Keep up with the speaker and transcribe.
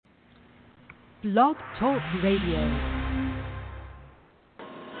Blog Talk Radio.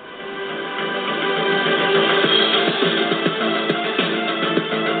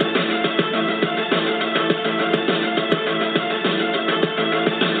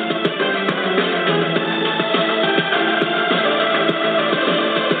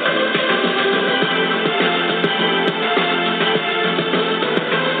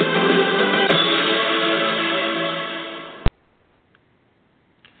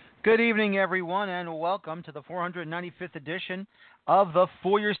 Good evening, everyone, and welcome to the 495th edition of the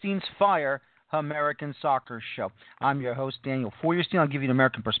Feuerstein's Fire American Soccer Show. I'm your host, Daniel Feuerstein. I'll give you an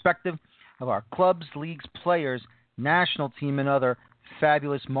American perspective of our clubs, leagues, players, national team, and other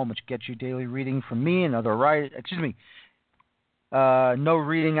fabulous moments. Get your daily reading from me and other no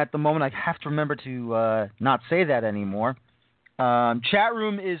reading at the moment. I have to remember to not say that anymore. Chat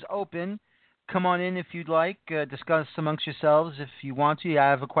room is open. Come on in if you'd like. Discuss amongst yourselves if you want to. I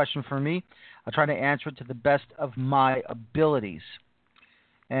have a question for me. I'll try to answer it to the best of my abilities.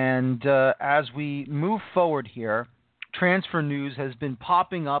 And as we move forward here, transfer news has been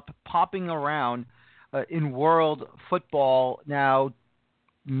popping around in world football. Now,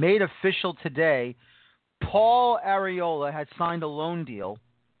 made official today, Paul Arriola had signed a loan deal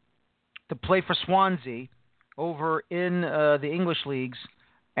to play for Swansea over in the English leagues.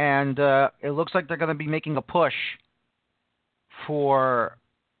 And it looks like they're going to be making a push for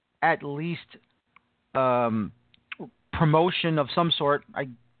at least promotion of some sort. I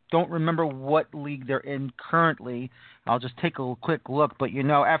don't remember what league they're in currently. I'll just take a quick look. But, you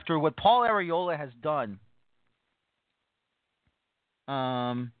know, after what Paul Arriola has done,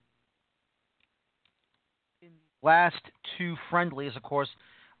 in the last two friendlies, of course,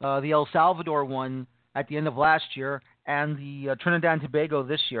 the El Salvador one at the end of last year, and the Trinidad and Tobago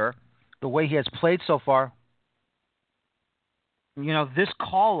this year, the way he has played so far, you know, this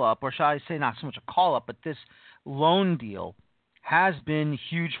call-up, or shall I say not so much a call-up, but this loan deal has been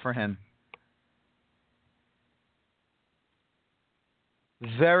huge for him.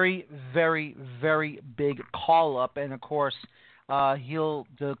 Very, very, very big call-up, and of course,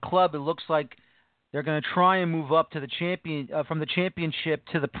 the club, it looks like they're going to try and move up to the from the championship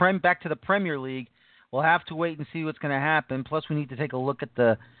to back to the Premier League. We'll have to wait and see what's going to happen. Plus, we need to take a look at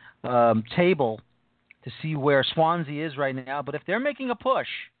the table to see where Swansea is right now. But if they're making a push,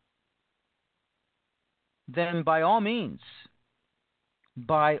 then by all means,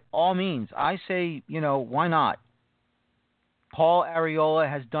 I say, you know, why not? Paul Arriola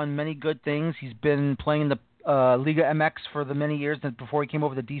has done many good things. He's been playing in the Liga MX for the many years before he came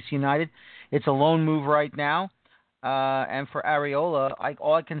over to DC United. It's a loan move right now. And for Arriola,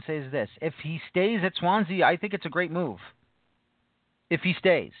 all I can say is this. If he stays at Swansea, I think it's a great move. If he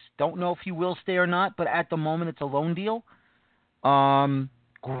stays. Don't know if he will stay or not, but at the moment it's a loan deal.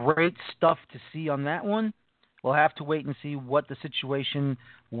 Great stuff to see on that one. We'll have to wait and see what the situation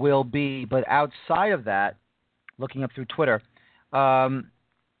will be. But outside of that, looking up through Twitter, I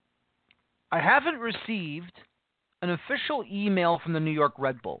haven't received an official email from the New York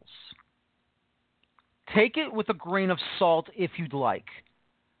Red Bulls. Take it with a grain of salt if you'd like.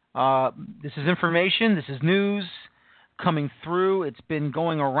 This is information. This is news coming through. It's been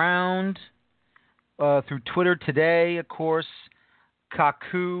going around through Twitter today, of course.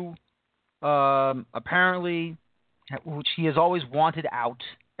 Kaku, apparently, which he has always wanted out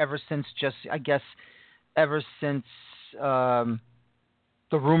ever since the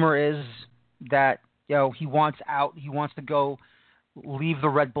rumor is that, you know, he wants out. He wants to go leave the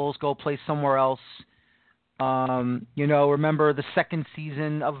Red Bulls, go play somewhere else. You know, remember the second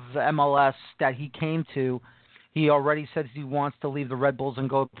season of the MLS that he came to, he already said he wants to leave the Red Bulls and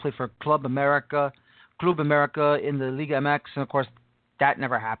go play for Club America in the Liga MX, and of course, that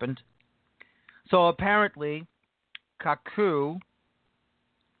never happened. So apparently, Kaku,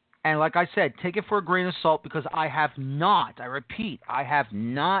 and like I said, take it for a grain of salt because I have not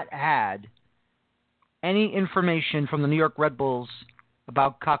had any information from the New York Red Bulls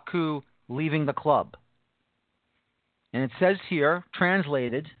about Kaku leaving the club. And it says here,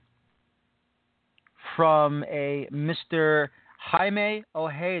 translated from a Mr. Jaime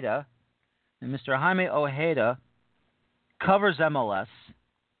Ojeda, and Mr. Jaime Ojeda covers MLS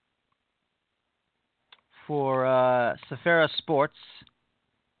for Safera Sports,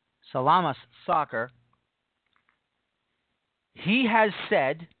 Salamas Soccer. He has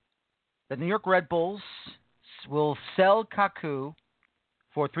said that New York Red Bulls will sell Kaku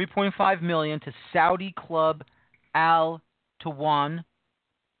for $3.5 million to Saudi club Al Tawan.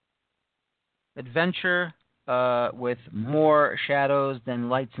 Adventure with more shadows than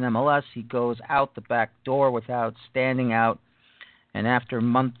lights in MLS. He goes out the back door without standing out And after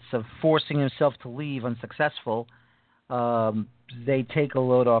months of forcing himself to leave unsuccessful, they take a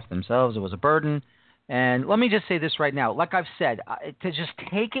load off themselves. It was a burden. And let me just say this right now. Like I've said, to just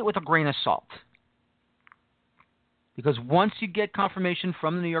take it with a grain of salt. Because once you get confirmation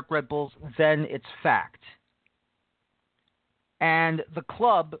from the New York Red Bulls, then it's fact. And the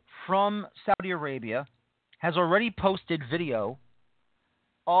club from Saudi Arabia has already posted video.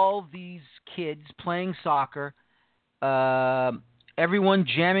 All these kids playing soccer, everyone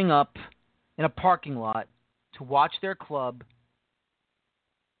jamming up in a parking lot to watch their club,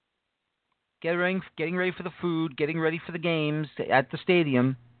 getting ready for the food, getting ready for the games at the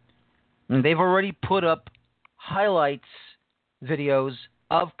stadium. And they've already put up highlights videos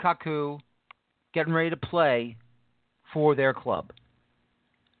of Kaku getting ready to play for their club.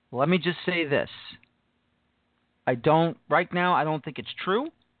 Let me just say this. Right now, I don't think it's true.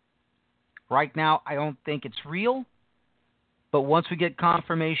 Right now, I don't think it's real. But once we get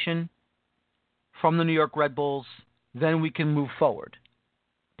confirmation from the New York Red Bulls, then we can move forward.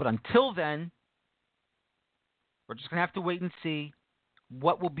 But until then, we're just going to have to wait and see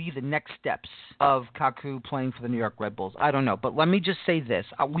what will be the next steps of Kaku playing for the New York Red Bulls. I don't know. But let me just say this.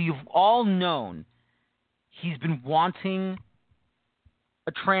 We've all known he's been wanting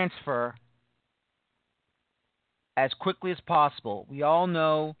a transfer as quickly as possible. We all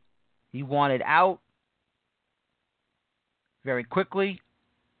know he wanted out very quickly.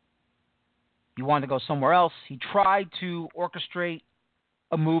 He wanted to go somewhere else. He tried to orchestrate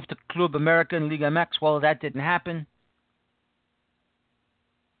a move to Club America and Liga MX. Well, that didn't happen.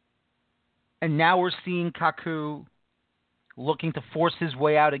 And now we're seeing Kaku looking to force his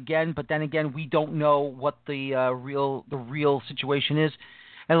way out again. But then again, we don't know what the real situation is.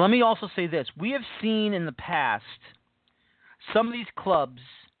 And let me also say this. We have seen in the past some of these clubs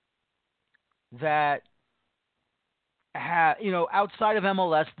that have, outside of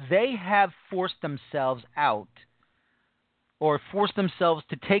MLS, they have forced themselves out or forced themselves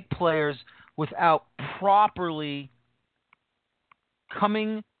to take players without properly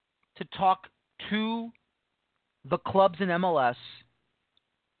coming to talk to the clubs in MLS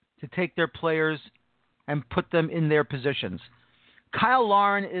to take their players and put them in their positions. Kyle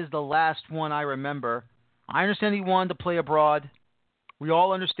Lauren is the last one I remember. I understand he wanted to play abroad. We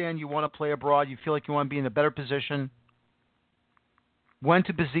all understand you want to play abroad. You feel like you want to be in a better position. Went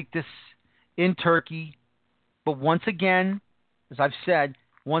to Besiktas in Turkey. But once again, as I've said,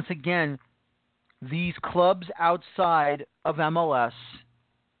 these clubs outside of MLS,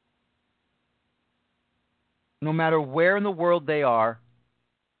 no matter where in the world they are,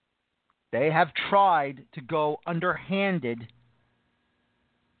 they have tried to go underhanded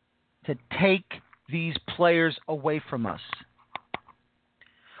to take these players away from us.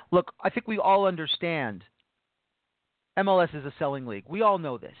 Look, I think we all understand MLS is a selling league. We all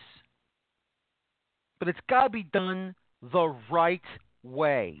know this. But it's got to be done the right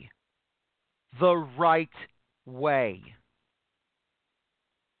way. The right way.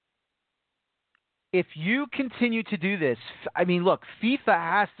 If you continue to do this, look, FIFA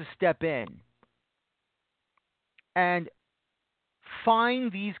has to step in and fine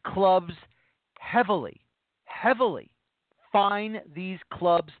these clubs heavily. Fine these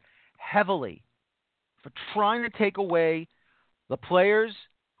clubs heavily for trying to take away the players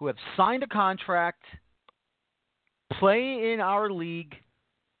who have signed a contract, play in our league,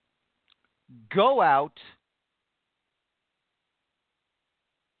 go out,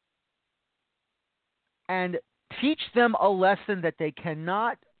 and teach them a lesson that they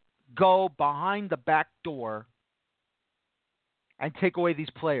cannot go behind the back door and take away these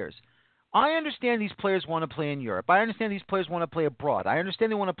players. I understand these players want to play in Europe. I understand these players want to play abroad. I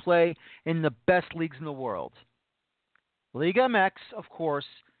understand they want to play in the best leagues in the world. Liga MX, of course,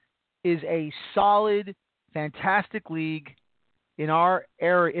 is a solid, fantastic league in our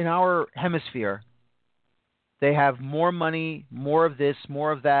area, in our hemisphere. They have more money, more of this,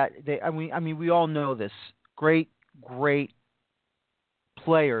 more of that. We all know this. Great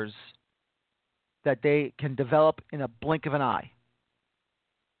players that they can develop in a blink of an eye.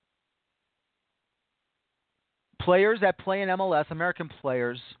 Players that play in MLS, American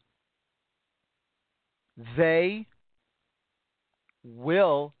players, they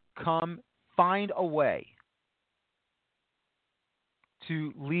will find a way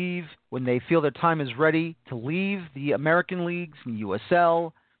to leave when they feel their time is ready to leave the American leagues,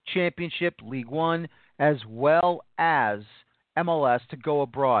 USL, Championship, League One, as well as MLS to go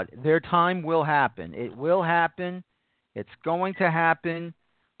abroad. Their time will happen. It will happen. It's going to happen,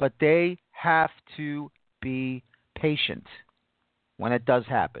 but they have to be patient when it does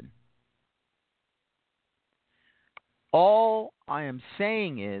happen. All I am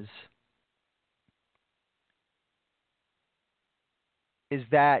saying is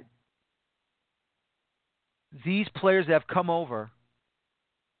that these players that have come over,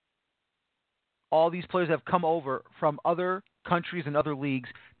 all these players have come over from other countries and other leagues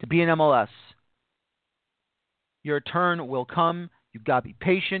to be in MLS. Your turn will come. You've got to be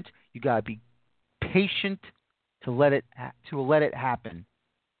patient. You've got to be patient to let it happen.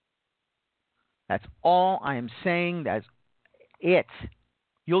 That's all I am saying. That's it.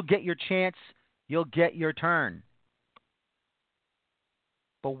 You'll get your chance. You'll get your turn.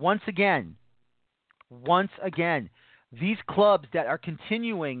 But once again, these clubs that are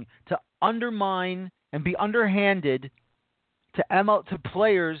continuing to undermine and be underhanded to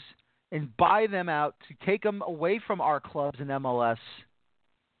players and buy them out to take them away from our clubs in MLS,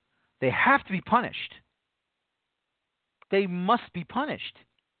 they have to be punished. They must be punished.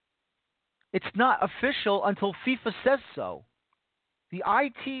 It's not official until FIFA says so. The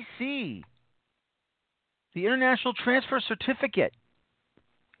ITC, the International Transfer Certificate,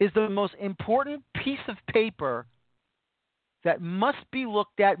 is the most important piece of paper that must be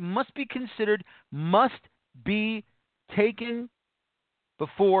looked at, must be considered, must be taken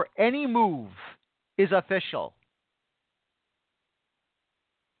before any move is official.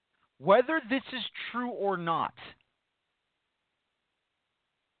 Whether this is true or not,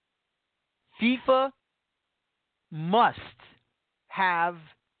 FIFA must have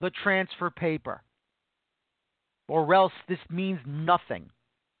the transfer paper, or else this means nothing.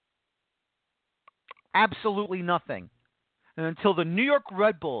 Absolutely nothing. And until the New York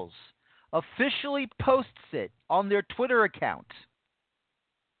Red Bulls officially posts it on their Twitter account,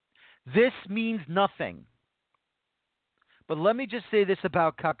 this means nothing. But let me just say this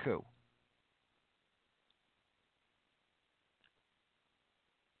about Kaku.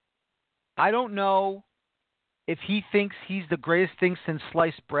 I don't know if he thinks he's the greatest thing since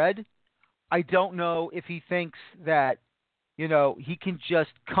sliced bread. I don't know if he thinks that, he can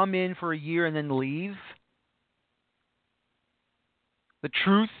just come in for a year and then leave. The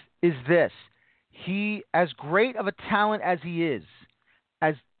truth is this. He, as great of a talent as he is,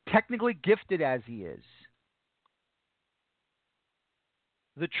 as technically gifted as he is,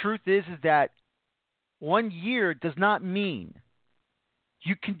 the truth is that 1 year does not mean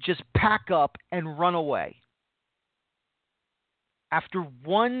you can just pack up and run away. After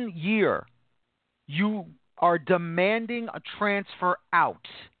 1 year, you are demanding a transfer out.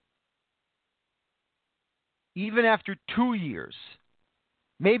 Even after 2 years,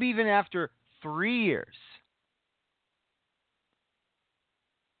 maybe even after 3 years.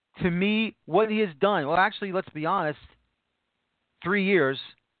 To me, what he has done, well, actually, let's be honest, 3 years,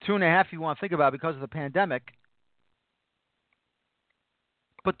 2.5 if you want to think about it because of the pandemic.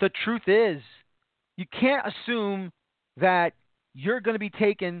 But the truth is, you can't assume that you're going to be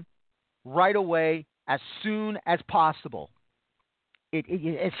taken right away as soon as possible.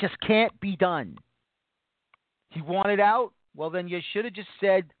 It just can't be done. He wanted out? Well, then you should have just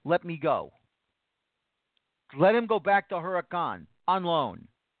said, let me go. Let him go back to Huracan on loan.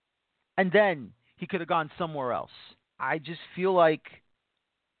 And then he could have gone somewhere else. I just feel like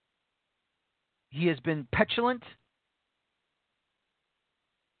he has been petulant.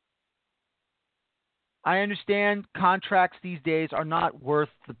 I understand contracts these days are not worth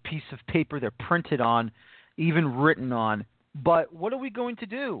the piece of paper they're printed on, even written on. But what are we going to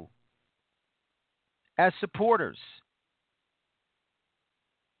do as supporters?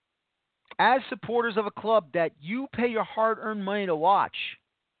 As supporters of a club that you pay your hard-earned money to watch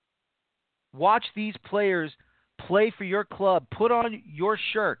these players play for your club, put on your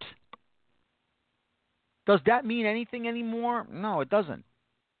shirt. Does that mean anything anymore? No, it doesn't.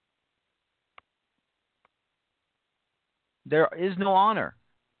 There is no honor.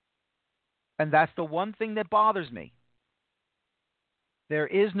 And that's the one thing that bothers me. There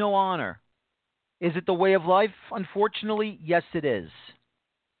is no honor. Is it the way of life? Unfortunately, yes, it is.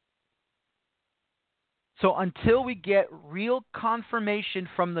 So until we get real confirmation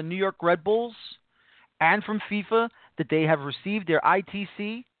from the New York Red Bulls and from FIFA that they have received their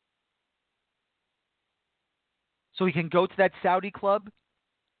ITC, so we can go to that Saudi club,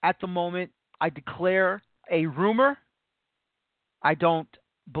 at the moment, I declare a rumor. I don't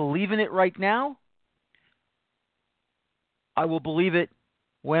believe in it right now. I will believe it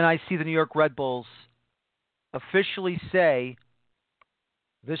when I see the New York Red Bulls officially say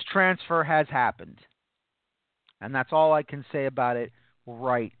this transfer has happened. And that's all I can say about it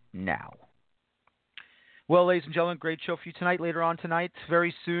right now. Well, ladies and gentlemen, great show for you tonight. Later on tonight,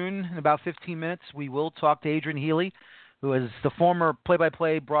 very soon, in about 15 minutes, we will talk to Adrian Healey, who is the former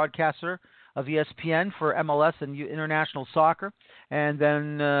play-by-play broadcaster of ESPN for MLS and international soccer. And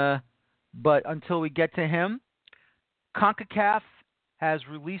then, but until we get to him, CONCACAF has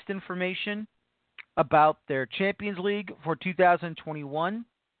released information about their Champions League for 2021.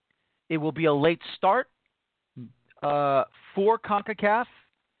 It will be a late start for CONCACAF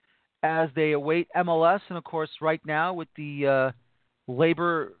as they await MLS. And, of course, right now with the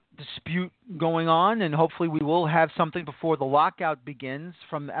labor dispute going on, and hopefully we will have something before the lockout begins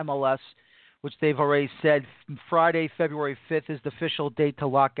from MLS, which they've already said Friday, February 5th is the official date to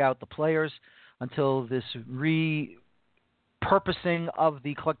lock out the players until this repurposing of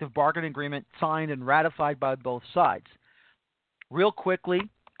the collective bargaining agreement signed and ratified by both sides. Real quickly,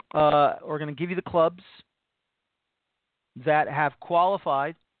 we're going to give you the clubs that have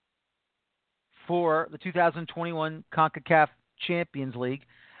qualified for the 2021 CONCACAF Champions League.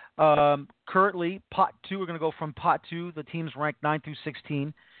 Currently, Pot 2, we're going to go from Pot 2, the teams ranked 9 through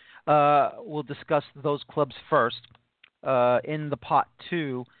 16. We'll discuss those clubs first. In the Pot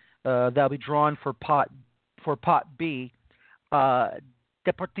 2, that'll be drawn for Pot B.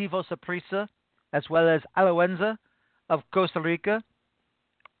 Deportivo Saprissa, as well as Alajuelense of Costa Rica,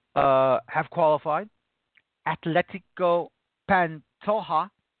 have qualified. Atletico Pantoja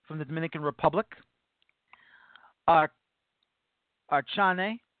from the Dominican Republic.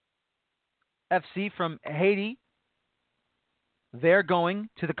 Archane FC from Haiti, they're going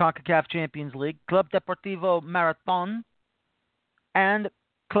to the CONCACAF Champions League. Club Deportivo Marathon and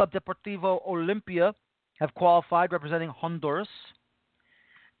Club Deportivo Olimpia have qualified, representing Honduras.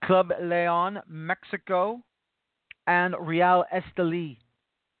 Club Leon, Mexico, and Real Esteli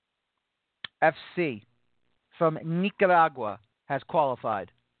FC from Nicaragua has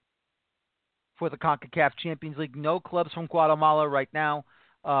qualified for the CONCACAF Champions League. No clubs from Guatemala right now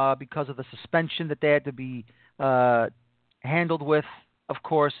because of the suspension that they had to be handled with, of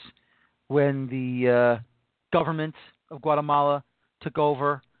course, when the government of Guatemala took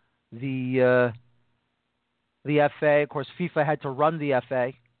over the FA. Of course, FIFA had to run the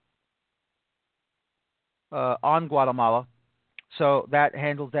FA on Guatemala, so that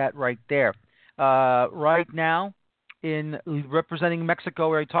handled that right there. Right now, in representing Mexico,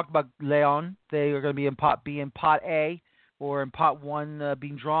 we already talked about Leon. They are going to be in Pot B. In Pot A, or in Pot 1,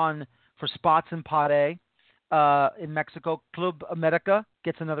 being drawn for spots in Pot A. In Mexico, Club America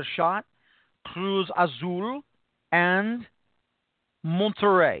gets another shot. Cruz Azul and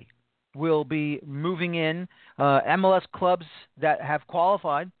Monterrey will be moving in. MLS clubs that have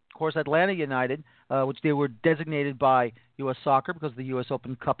qualified, of course, Atlanta United, which they were designated by U.S. Soccer because of the U.S.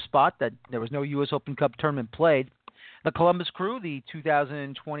 Open Cup spot, that there was no U.S. Open Cup tournament played. The Columbus Crew, the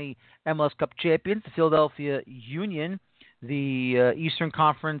 2020 MLS Cup champions. The Philadelphia Union, the Eastern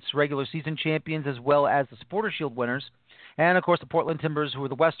Conference regular season champions, as well as the Supporter Shield winners. And, of course, the Portland Timbers, who are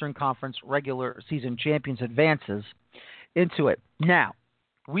the Western Conference regular season champions, advances into it. Now,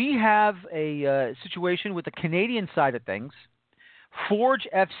 we have a situation with the Canadian side of things. Forge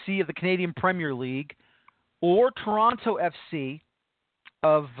FC of the Canadian Premier League or Toronto FC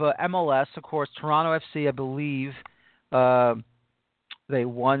of MLS. Of course, Toronto FC, I believe, they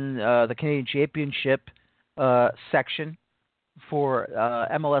won the Canadian Championship section for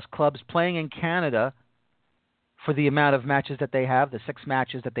MLS clubs playing in Canada for the amount of matches that they have, the 6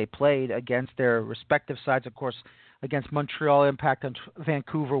 matches that they played against their respective sides, of course, against Montreal Impact and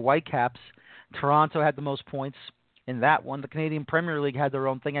Vancouver Whitecaps. Toronto had the most points in that one. The Canadian Premier League had their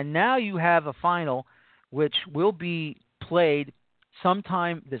own thing. And now you have a final which will be played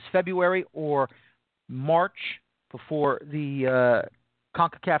sometime this February or March before the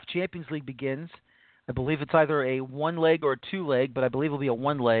CONCACAF Champions League begins. I believe it's either a 1-leg or a 2-leg, but I believe it'll be a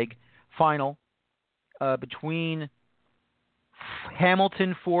 1-leg final between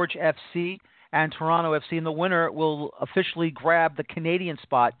Hamilton Forge FC and Toronto FC, and the winner will officially grab the Canadian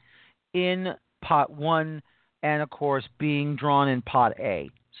spot in Pot 1 and, of course, being drawn in Pot A.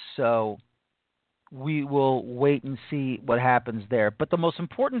 So we will wait and see what happens there. But the most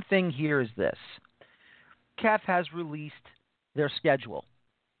important thing here is this. CAF has released their schedule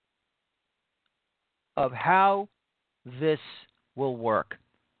of how this will work.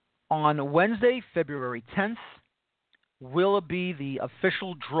 On Wednesday, February 10th, will be the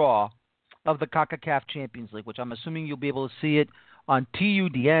official draw of the CONCACAF Champions League, which I'm assuming you'll be able to see it on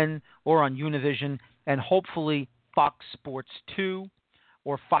TUDN or on Univision, and hopefully Fox Sports 2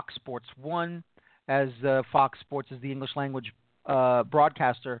 or Fox Sports 1, as Fox Sports is the English language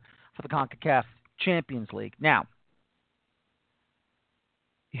broadcaster for the CONCACAF Champions League. Now,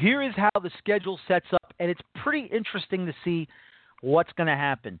 here is how the schedule sets up, and it's pretty interesting to see what's going to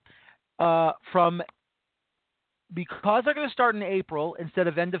happen. Because they're going to start in April instead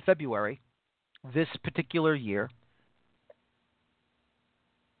of end of February, this particular year.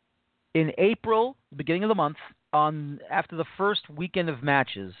 In April, beginning of the month, after the first weekend of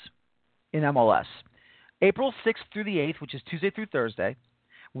matches in MLS, April 6th through the 8th, which is Tuesday through Thursday,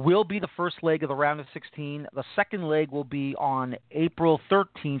 will be the first leg of the round of 16. The second leg will be on April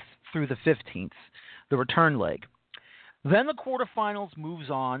 13th through the 15th, the return leg. Then the quarterfinals moves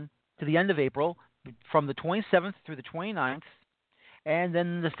on to the end of April, from the 27th through the 29th, and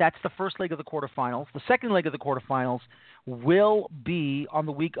then that's the first leg of the quarterfinals. The second leg of the quarterfinals will be on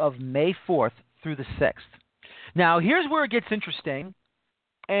the week of May 4th through the 6th. Now, here's where it gets interesting,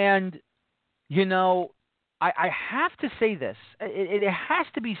 and, I have to say this. It has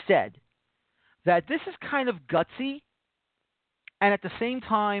to be said that this is kind of gutsy and at the same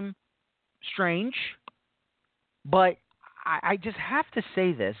time strange, but I just have to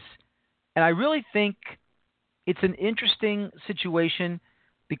say this, and I really think it's an interesting situation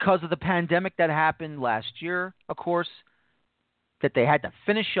because of the pandemic that happened last year, of course, that they had to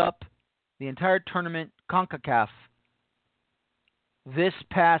finish up the entire tournament, CONCACAF, this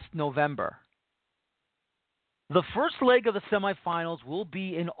past November. The first leg of the semifinals will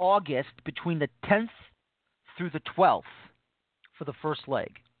be in August between the 10th through the 12th for the first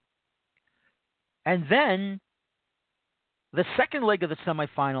leg. And then the second leg of the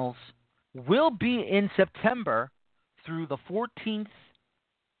semifinals will be in September through the 14th,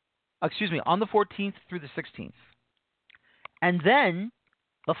 on the 14th through the 16th. And then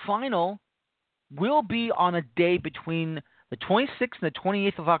the final will be on a day between the 26th and the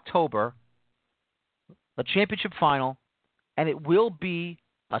 28th of October, the championship final, and it will be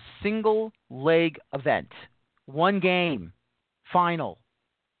a single leg event, one game, final.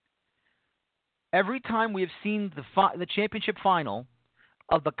 Every time we have seen the championship final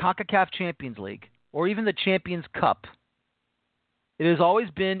of the CONCACAF Champions League, or even the Champions Cup, it has always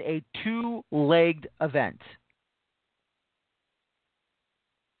been a two-legged event.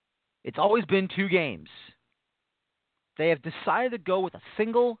 It's always been two games. They have decided to go with a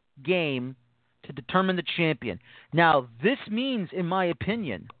single game to determine the champion. Now, this means, in my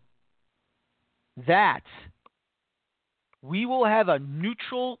opinion, that we will have a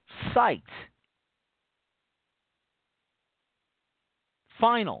neutral site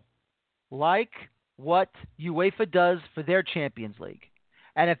final, like what UEFA does for their Champions League.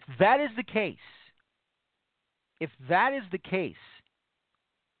 And if that is the case,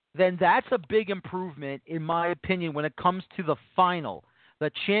 then that's a big improvement, in my opinion, when it comes to the final, the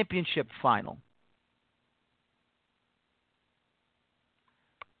championship final.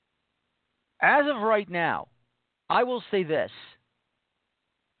 As of right now, I will say this.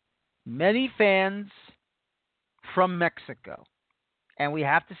 Many fans from Mexico, and we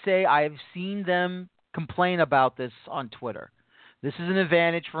have to say I have seen them complain about this on Twitter. This is an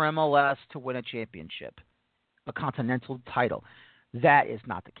advantage for MLS to win a championship, a continental title. That is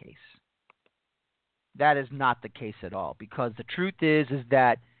not the case. That is not the case at all, because the truth is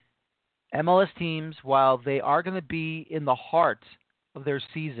that MLS teams, while they are going to be in the heart of their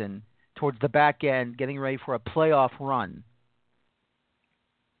season, towards the back end, getting ready for a playoff run,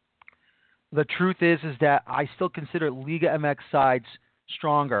 the truth is that I still consider Liga MX sides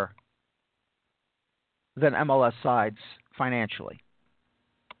stronger than MLS sides financially.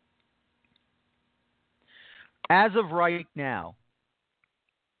 As of right now,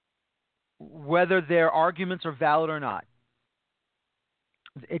 whether their arguments are valid or not,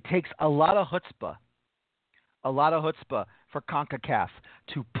 it takes a lot of chutzpah for CONCACAF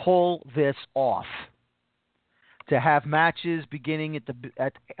to pull this off, to have matches beginning at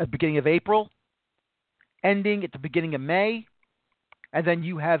the beginning of April, ending at the beginning of May, and then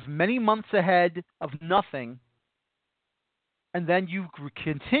you have many months ahead of nothing, and then you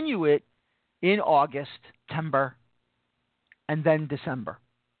continue it in August, September, and then December.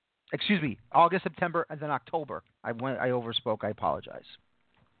 Excuse me, August, September, and then October. I overspoke. I apologize.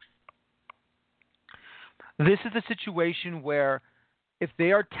 This is a situation where if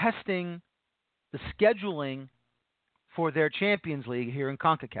they are testing the scheduling for their Champions League here in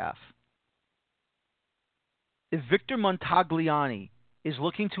CONCACAF, if Victor Montagliani is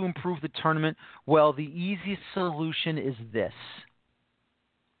looking to improve the tournament, well, the easiest solution is this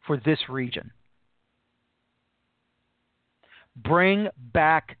for this region. Bring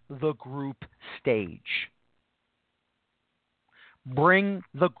back the group stage. Bring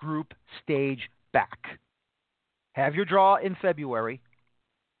the group stage back. Have your draw in February.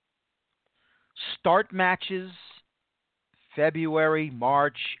 Start matches February,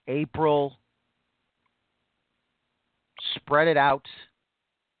 March, April. Spread it out.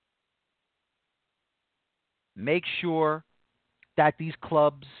 Make sure that these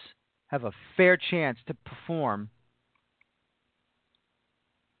clubs have a fair chance to perform,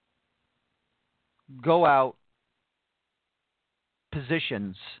 go out,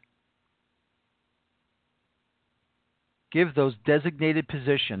 positions, give those designated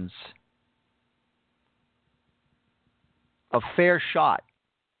positions a fair shot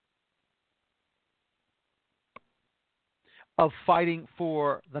of fighting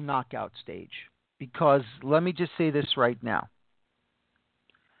for the knockout stage. Because let me just say this right now.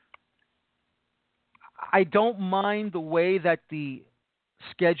 I don't mind the way that the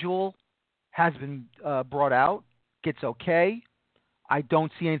schedule has been brought out. It's okay. I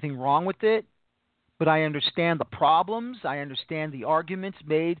don't see anything wrong with it. But I understand the problems. I understand the arguments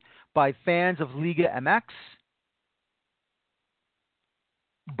made by fans of Liga MX.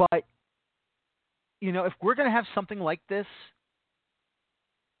 But, if we're going to have something like this,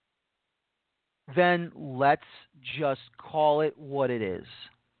 then let's just call it what it is.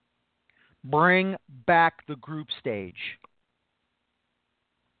 Bring back the group stage.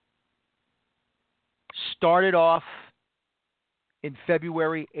 Start it off in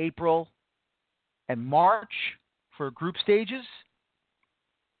February, April, and March for group stages.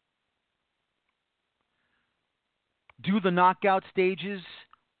 Do the knockout stages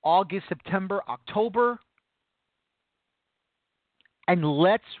August, September, October. And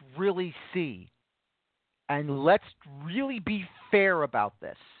let's really see. And let's really be fair about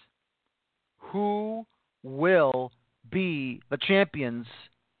this. Who will be the champions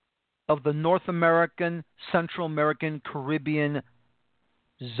of the North American, Central American, Caribbean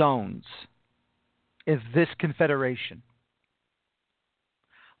zones of this confederation?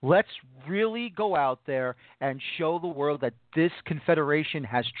 Let's really go out there and show the world that this confederation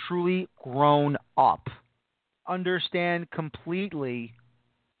has truly grown up. Understand completely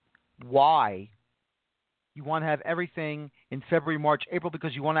why you want to have everything in February, March, April,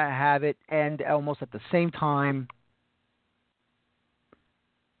 because you want to have it end almost at the same time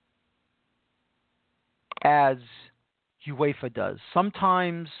as UEFA does.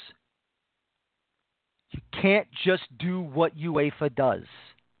 Sometimes you can't just do what UEFA does.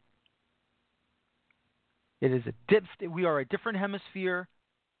 It is we are a different hemisphere.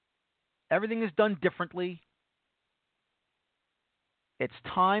 Everything is done differently. It's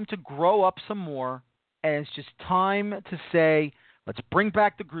time to grow up some more, and it's just time to say, let's bring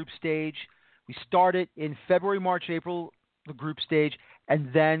back the group stage. We start it in February, March, April, the group stage,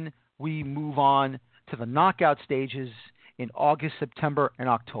 and then we move on to the knockout stages in August, September, and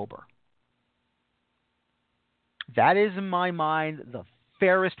October. That is, in my mind, the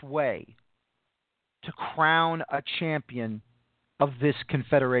fairest way to crown a champion of this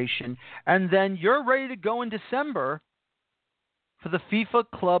confederation. And then you're ready to go in December for the FIFA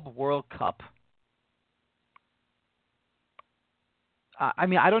Club World Cup.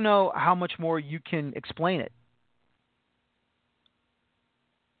 I don't know how much more you can explain it.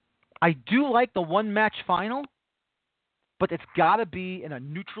 I do like the one-match final, but it's got to be in a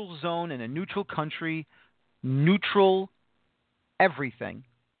neutral zone, in a neutral country, neutral everything.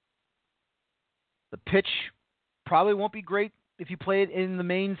 The pitch probably won't be great if you play it in the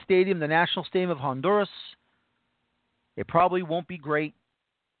main stadium, the national stadium of Honduras. It probably won't be great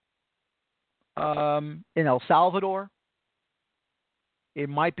in El Salvador. It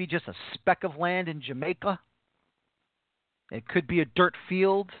might be just a speck of land in Jamaica. It could be a dirt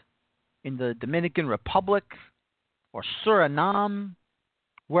field in the Dominican Republic or Suriname,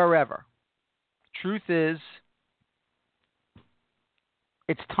 wherever. Truth is,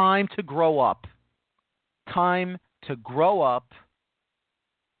 it's time to grow up. Time to grow up,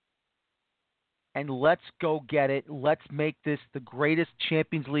 and let's go get it. Let's make this the greatest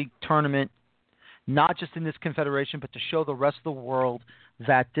Champions League tournament, not just in this confederation, but to show the rest of the world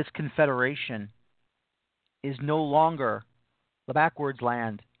that this confederation is no longer the backwards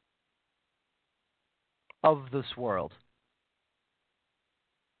land of this world.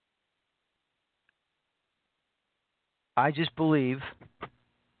 I just believe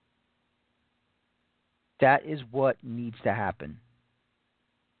that is what needs to happen.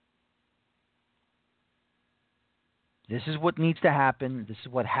 This is what needs to happen. This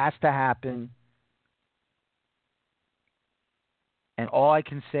is what has to happen. And all I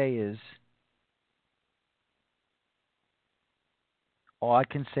can say is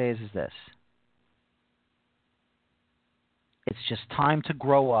this. It's just time to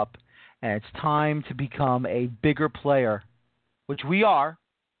grow up, and it's time to become a bigger player, which we are.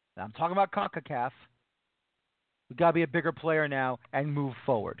 I'm talking about CONCACAF. We've got to be a bigger player now and move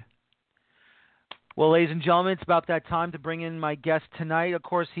forward. Well, ladies and gentlemen, it's about that time to bring in my guest tonight. Of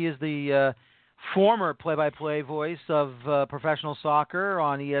course, he is the former play-by-play voice of professional soccer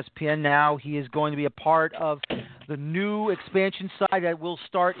on ESPN. Now he is going to be a part of the new expansion side that will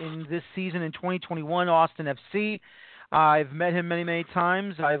start in this season in 2021, Austin FC. I've met him many, many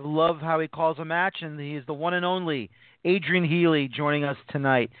times. I love how he calls a match, and he is the one and only Adrian Healey joining us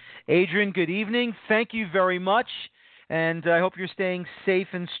tonight. Adrian, good evening. Thank you very much, and I hope you're staying safe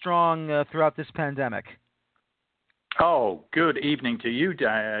and strong throughout this pandemic. Oh, good evening to you,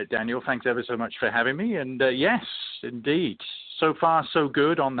 Daniel. Thanks ever so much for having me. And yes, indeed, so far so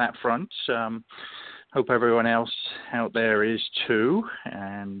good on that front. Hope everyone else out there is too.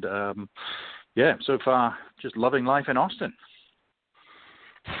 And yeah, so far just loving life in Austin.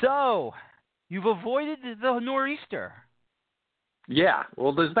 So, you've avoided the nor'easter. Yeah,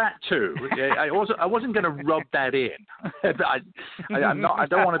 well, there's that too. I wasn't going to rub that in. I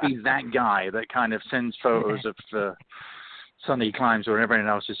don't want to be that guy that kind of sends photos of sunny climes where everyone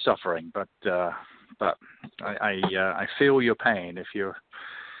else is suffering. But I feel your pain if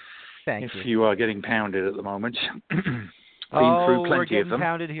you are getting pounded at the moment. Been through plenty we're getting of them.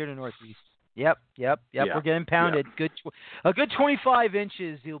 Pounded here to Northeast. Yep. Yeah. We're getting pounded. Yeah. A good 25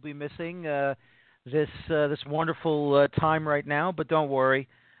 inches you'll be missing. This wonderful time right now, but don't worry,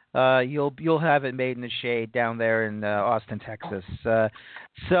 you'll have it made in the shade down there in Austin, Texas.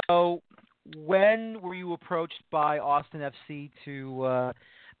 So, when were you approached by Austin FC to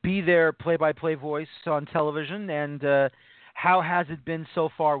be their play-by-play voice on television, and how has it been so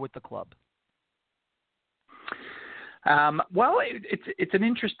far with the club? Well, it's an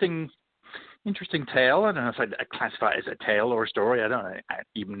interesting tale. I don't know if I'd classify it as a tale or a story. I don't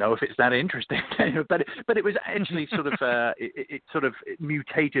even know if it's that interesting. but it was actually sort of it sort of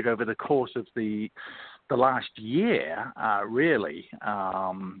mutated over the course of the last year, really.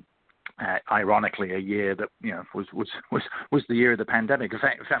 Ironically, a year that was the year of the pandemic. In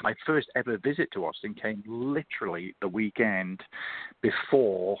fact, my first ever visit to Austin came literally the weekend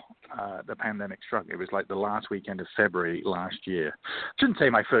before the pandemic struck. It was like the last weekend of February last year. I shouldn't say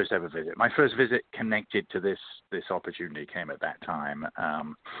my first ever visit. My first visit connected to this opportunity came at that time,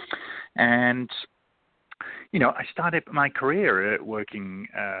 and I started my career working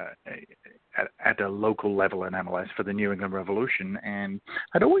at a local level in MLS for the New England Revolution, and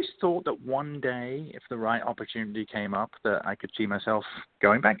I'd always thought that one day, if the right opportunity came up, that I could see myself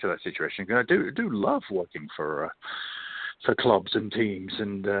going back to that situation. I do love working for clubs and teams,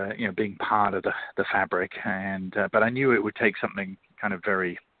 and being part of the fabric. And but I knew it would take something kind of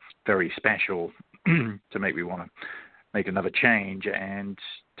very, very special to make me want to make another change. And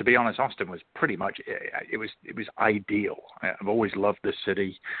to be honest, Austin was pretty much it was ideal. I've always loved this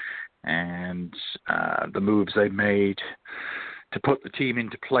city, and the moves they made to put the team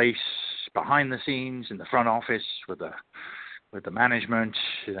into place behind the scenes in the front office with the management,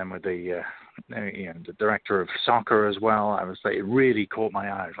 and then with the director of soccer as well. I was like, it really caught my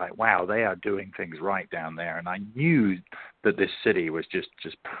eye. I was like, wow, they are doing things right down there. And I knew that this city was just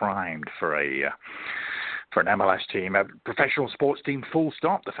primed for an MLS team, a professional sports team, full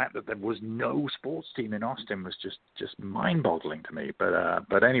stop. The fact that there was no sports team in Austin was just mind-boggling to me.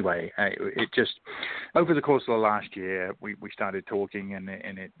 But anyway, it just, over the course of the last year, we started talking, and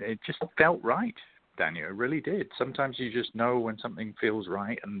it just felt right, Daniel. It really did. Sometimes you just know when something feels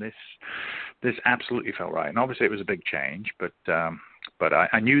right, and this absolutely felt right. And obviously it was a big change, but I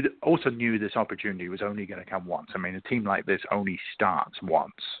also knew this opportunity was only going to come once. I mean, a team like this only starts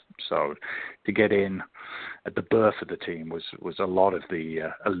once. So to get in at the birth of the team was a lot of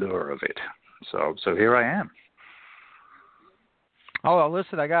the allure of it. So here I am. Oh, well,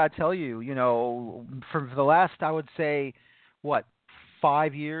 listen, I got to tell you, for the last, I would say,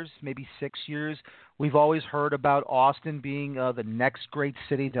 5 years, maybe 6 years, we've always heard about Austin being the next great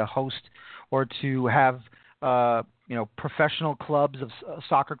city to host or to have professional clubs of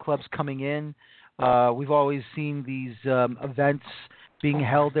soccer clubs coming in. We've always seen these events being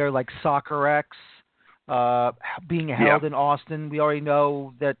held there, like Soccer X, being held in Austin. We already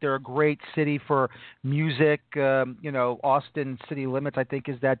know that they're a great city for music. Austin City Limits, I think,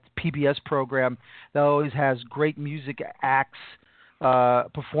 is that PBS program that always has great music acts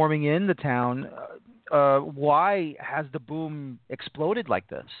performing in the town. Why has the boom exploded like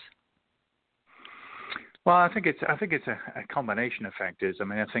this? Well, I think it's a combination of factors. I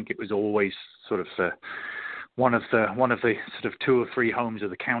mean, I think it was always sort of one of the sort of two or three homes of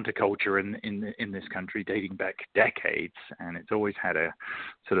the counterculture in this country, dating back decades, and it's always had a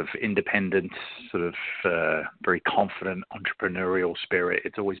sort of independent, sort of very confident entrepreneurial spirit.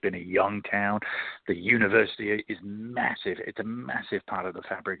 It's always been a young town. The university is massive. It's a massive part of the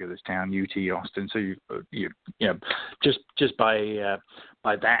fabric of this town, UT Austin. So you know, just by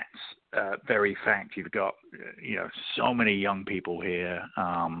that very fact, you've got so many young people here.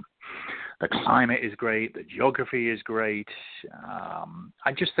 The climate is great. The geography is great.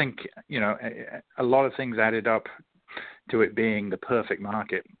 I just think, a lot of things added up to it being the perfect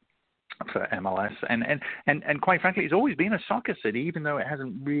market for MLS. And quite frankly, it's always been a soccer city, even though it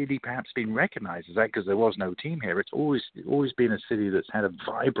hasn't really perhaps been recognized as that because there was no team here. It's always been a city that's had a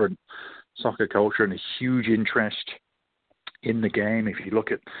vibrant soccer culture and a huge interest in the game. If you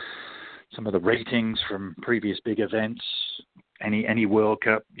look at some of the ratings from previous big events, any World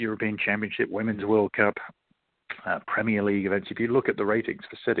Cup, European Championship, Women's World Cup, Premier League events, if you look at the ratings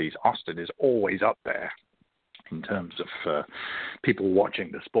for cities, Austin is always up there in terms of people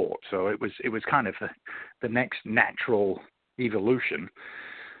watching the sport. So it was kind of the next natural evolution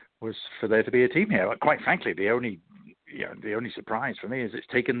was for there to be a team here. But quite frankly, the only surprise for me is it's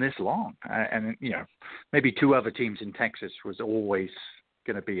taken this long. And maybe two other teams in Texas was always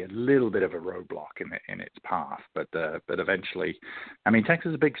going to be a little bit of a roadblock in its path, but eventually, I mean, Texas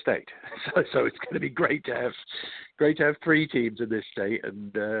is a big state, so it's going to be great to have three teams in this state,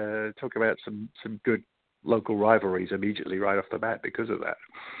 and talk about some good local rivalries immediately right off the bat because of that.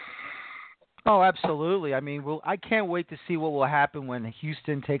 Oh, absolutely. I mean, I can't wait to see what will happen when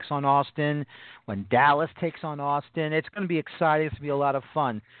Houston takes on Austin, when Dallas takes on Austin. It's going to be exciting. It's going to be a lot of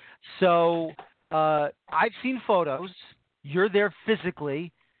fun. So I've seen photos. You're there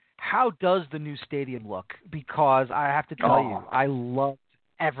physically. How does the new stadium look? Because I have to tell you, I loved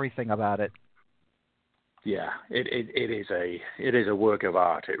everything about it. Yeah, it is a work of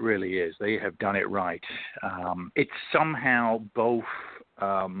art. It really is. They have done it right. It's somehow both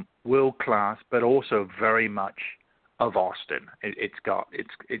world class, but also very much of Austin.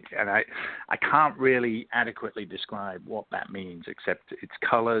 And I can't really adequately describe what that means, except its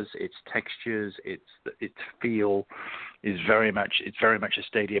colors, its textures, its feel is very much a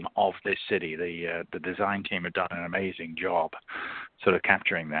stadium of this city. The design team have done an amazing job sort of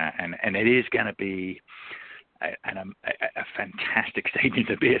capturing that, and it is going to be a fantastic stadium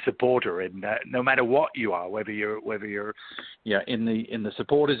to be a supporter in. No matter what you are, whether you're in the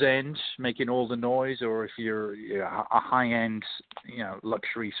supporters end making all the noise, or if you're a high end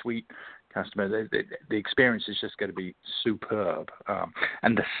luxury suite customer, the experience is just going to be superb.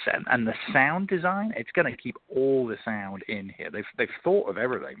 And the sound design, it's going to keep all the sound in here. They've thought of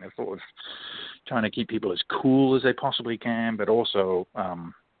everything. They've thought of trying to keep people as cool as they possibly can, but also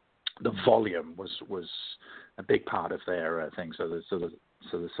the volume was a big part of their thing. So the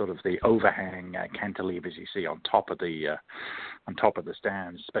sort of the overhang cantilevers you see on top of the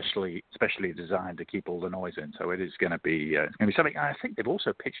stands, specially designed to keep all the noise in. So it is going to be something. I think they've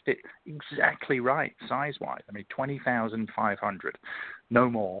also pitched it exactly right size wise. I mean, 20,500, no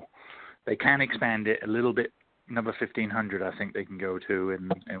more. They can expand it a little bit. Another 1,500, I think they can go to,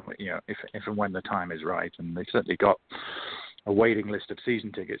 and if and when the time is right. And they've certainly got a waiting list of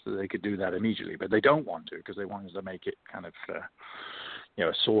season tickets that they could do that immediately, but they don't want to because they wanted to make it kind of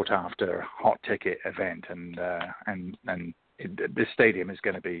a sought after hot ticket event, this stadium is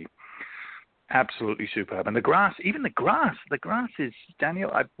going to be absolutely superb. And the grass is, Daniel,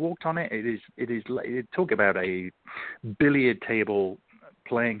 I've walked on it. It is talk about a billiard table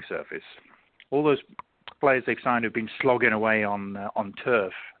playing surface. All those players they've signed who've been slogging away on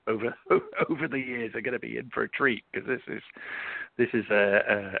turf over the years are going to be in for a treat, because this is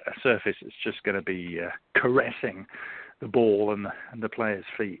a surface that's just going to be caressing the ball and the players'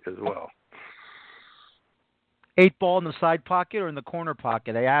 feet as well. 8 ball in the side pocket or in the corner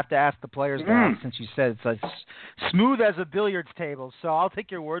pocket? I have to ask the players that, since you said it's as smooth as a billiards table. So I'll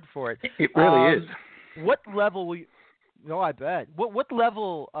take your word for it. It really is. What level will you? No, I bet. What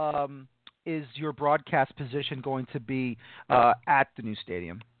level is your broadcast position going to be at the new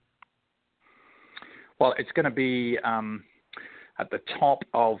stadium? Well, it's going to be at the top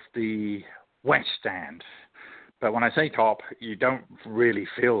of the west stand. But when I say top, you don't really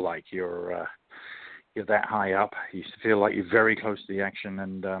feel like you're that high up. You feel like you're very close to the action.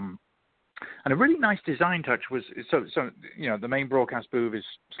 And a really nice design touch was the main broadcast booth is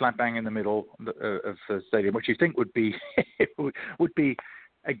slap bang in the middle of the stadium, which you think would be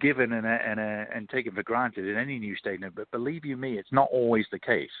a given and taken for granted in any news station, but believe you me, it's not always the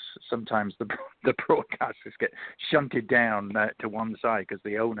case. Sometimes the broadcasters get shunted down to one side because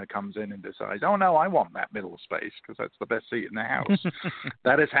the owner comes in and decides, oh no, I want that middle space because that's the best seat in the house.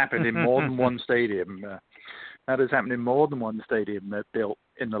 That has happened in more than one stadium. That has happened in more than one stadium that built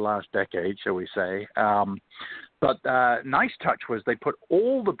in the last decade, shall we say. But nice touch was they put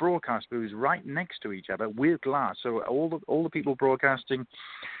all the broadcast booths right next to each other with glass. So all the people broadcasting,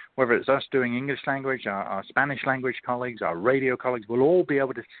 whether it's us doing English language, our Spanish language colleagues, our radio colleagues, will all be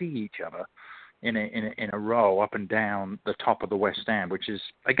able to see each other in a row up and down the top of the West Stand, which is,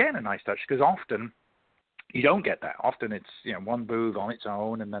 again, a nice touch because often you don't get that. Often it's one booth on its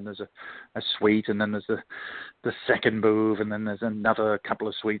own, and then there's a suite, and then there's the second booth, and then there's another couple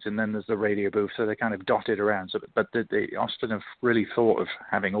of suites, and then there's the radio booth. So they're kind of dotted around. So, but Austin have really thought of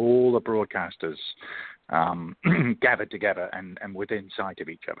having all the broadcasters gathered together and within sight of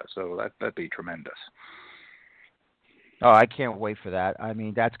each other. So that'd be tremendous. Oh, I can't wait for that. I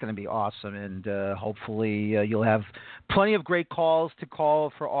mean, that's going to be awesome, and hopefully you'll have plenty of great calls to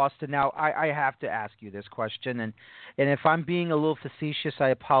call for Austin. Now, I have to ask you this question, and if I'm being a little facetious, I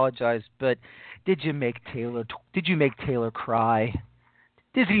apologize, but did you make Taylor cry?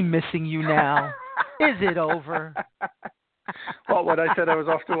 Is he missing you now? Is it over? Well, when I said I was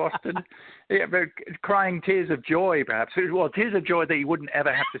off to Austin, crying tears of joy, perhaps. Well, tears of joy that he wouldn't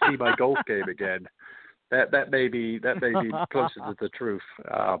ever have to see my golf game again. That may be closer to the truth.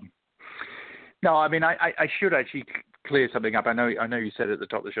 No, I mean I should actually clear something up. I know you said at the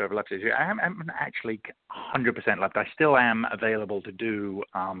top of the show I've left it. I haven't actually 100% left. I still am available to do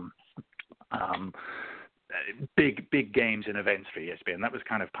big games and events for ESPN. That was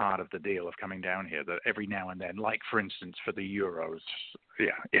kind of part of the deal of coming down here. That every now and then, like for instance for the Euros,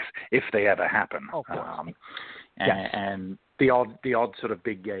 if they ever happen. Oh, of course. Yes. And the odd sort of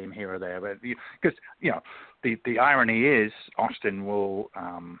big game here or there, but because the irony is Austin will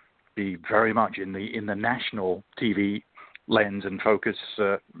be very much in the national TV lens and focus,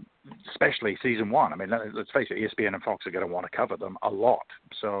 especially season one. I mean, let's face it, ESPN and Fox are going to want to cover them a lot,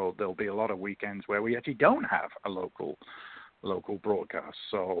 so there'll be a lot of weekends where we actually don't have a local broadcast.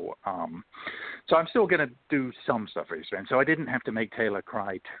 So I'm still going to do some stuff for ESPN. So I didn't have to make Taylor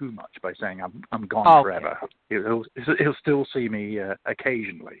cry too much by saying I'm gone forever. He'll still see me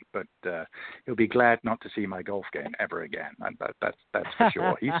occasionally, but he'll be glad not to see my golf game ever again. That's for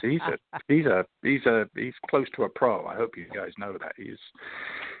sure. He's close to a pro. I hope you guys know that.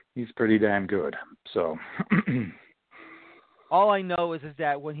 He's pretty damn good. So. All I know is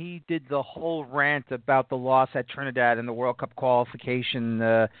that when he did the whole rant about the loss at Trinidad in the World Cup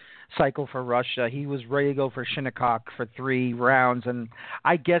qualification cycle for Russia, he was ready to go for Shinnecock for 3 rounds, and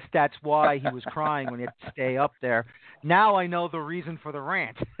I guess that's why he was crying when he had to stay up there. Now I know the reason for the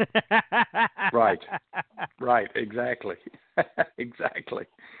rant. Right, exactly. Exactly.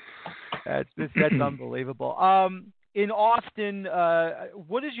 That's unbelievable. In Austin,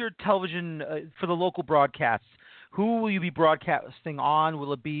 what is your television for the local broadcasts? Who will you be broadcasting on?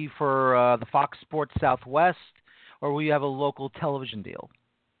 Will it be for the Fox Sports Southwest, or will you have a local television deal?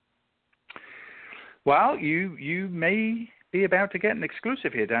 Well, you may be about to get an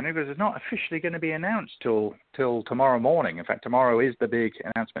exclusive here, Daniel, because it's not officially going to be announced till tomorrow morning. In fact, tomorrow is the big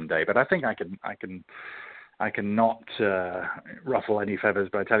announcement day. But I think I can not ruffle any feathers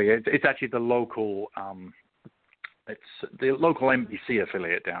by telling you it's actually the local. It's the local NBC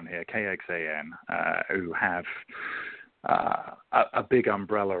affiliate down here, KXAN, who have a big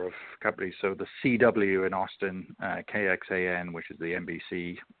umbrella of companies. So the CW in Austin, KXAN, which is the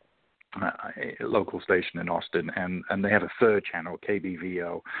NBC local station in Austin, and they have a third channel,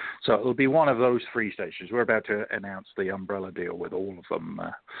 KBVO. So it'll be one of those 3 stations. We're about to announce the umbrella deal with all of them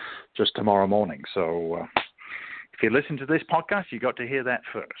just tomorrow morning. So if you listen to this podcast, you got to hear that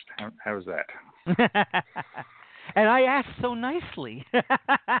first. How's that? And I asked so nicely.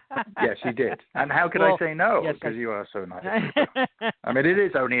 Yes, you did. And how could I say no? Yes, because you are so nice. I mean, it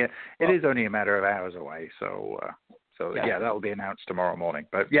is only a matter of hours away. So yeah, that will be announced tomorrow morning.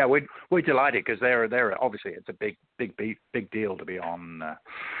 But yeah, we're delighted because they're obviously it's a big deal to be on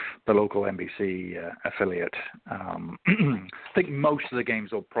the local NBC affiliate. I think most of the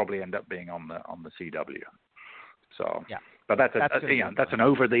games will probably end up being on the CW. So yeah. But that's an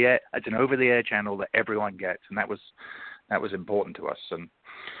over the air channel that everyone gets, and that was important to us.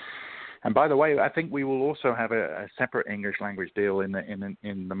 And by the way, I think we will also have a separate English language deal in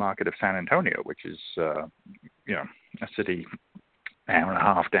the market of San Antonio, which is a city hour and a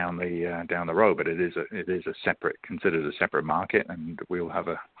half down the road, but it is considered a separate market, and we'll have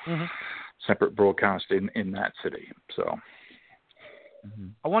a separate broadcast in that city. So.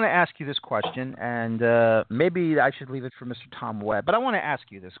 I want to ask you this question, and maybe I should leave it for Mr. Tom Webb, but I want to ask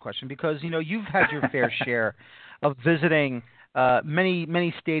you this question because, you've had your fair share of visiting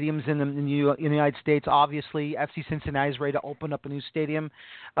many stadiums in the United States. Obviously, FC Cincinnati is ready to open up a new stadium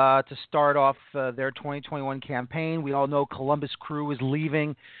to start off their 2021 campaign. We all know Columbus Crew is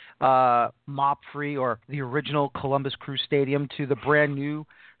leaving mop-free, or the original Columbus Crew Stadium, to the brand new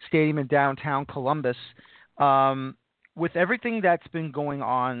stadium in downtown Columbus. With everything that's been going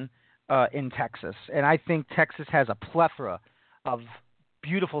on in Texas, and I think Texas has a plethora of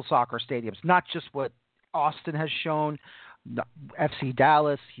beautiful soccer stadiums, not just what Austin has shown, FC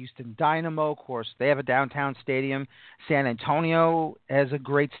Dallas, Houston Dynamo, of course, they have a downtown stadium. San Antonio has a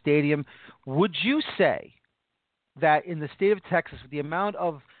great stadium. Would you say that in the state of Texas, with the amount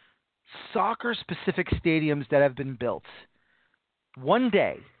of soccer-specific stadiums that have been built, one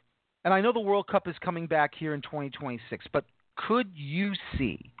day, and I know the World Cup is coming back here in 2026, but could you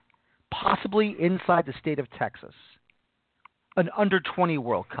see, possibly inside the state of Texas, an under-20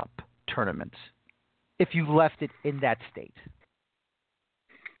 World Cup tournament if you left it in that state?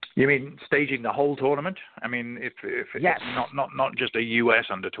 You mean staging the whole tournament? I mean, if yes. not just a U.S.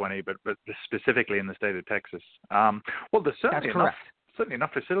 under-20, but specifically in the state of Texas. Well, there's certainly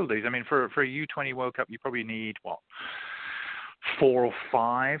enough facilities. I mean, for a U20 World Cup, you probably need, 4 or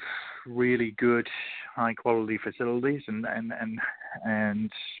 5 really good high quality facilities, and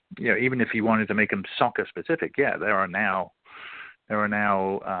even if you wanted to make them soccer specific, there are now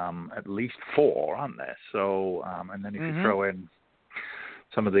at least 4, aren't there? So and then if you throw in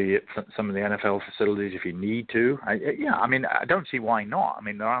some of the NFL facilities if you need to, I don't see why not. I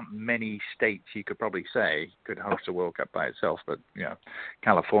mean, there aren't many states you could probably say could host a World Cup by itself, but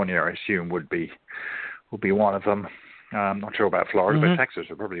California, I assume, would be one of them. I'm not sure about Florida, but Texas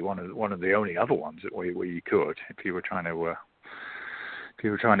are probably one of the only other ones where you could, if you were trying to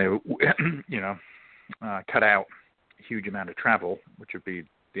cut out a huge amount of travel, which would be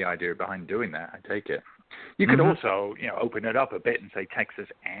the idea behind doing that. I take it. You could also open it up a bit and say Texas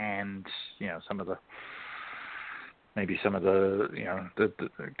and some of the the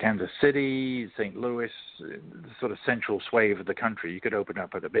Kansas City, St. Louis, the sort of central swathe of the country. You could open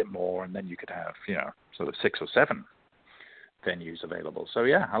up it a bit more, and then you could have sort of 6 or 7 venues available. So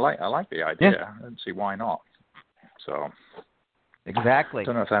I like the idea. Yeah. I don't see why not. So exactly. I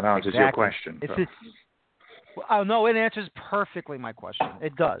don't know if that answers your question. No, it answers perfectly my question.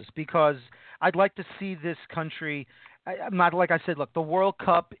 It does, because I'd like to see this country. I'm not, like I said, look, the World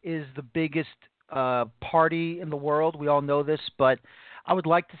Cup is the biggest party in the world. We all know this, but I would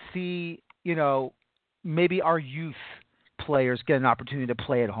like to see, maybe our youth players get an opportunity to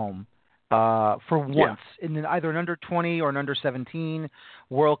play at home for once in either an under-20 or an under-17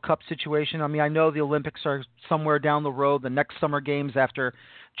 World Cup situation. I mean, I know the Olympics are somewhere down the road, the next Summer Games after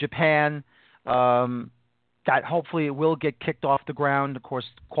Japan. That hopefully it will get kicked off the ground. Of course,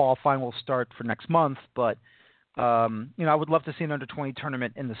 qualifying will start for next month, but I would love to see an under-20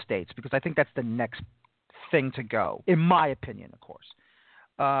 tournament in the States, because I think that's the next thing to go, in my opinion, of course.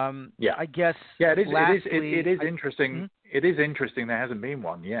 I guess. Yeah, it is interesting. It is interesting there hasn't been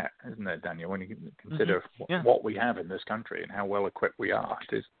one yet, isn't it, Daniel? When you consider what we have in this country and how well equipped we are,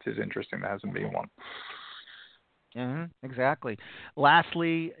 it is interesting there hasn't been one. Exactly.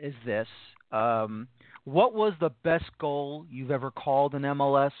 Lastly, is this. What was the best goal you've ever called in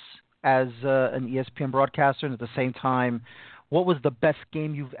MLS as an ESPN broadcaster? And at the same time, what was the best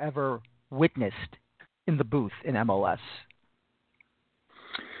game you've ever witnessed in the booth in MLS?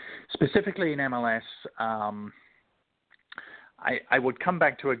 Specifically in MLS, I would come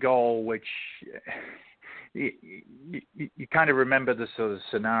back to a goal which you kind of remember the sort of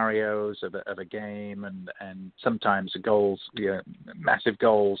scenarios of a game, and sometimes the goals, massive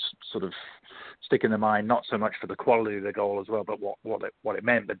goals, sort of stick in the mind, not so much for the quality of the goal as well, but what it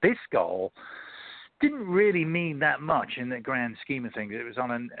meant. But this goal didn't really mean that much in the grand scheme of things. It was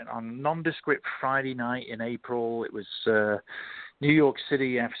on a nondescript Friday night in April. It was New York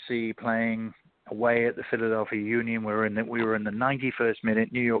City FC playing away at the Philadelphia Union. We were in the 91st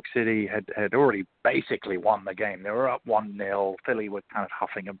minute. New York City had already basically won the game. They were up 1-0. Philly was kind of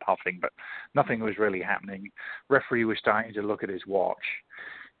huffing and puffing, but nothing was really happening. Referee was starting to look at his watch,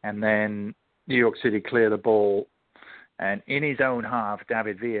 and then New York City cleared the ball, and in his own half,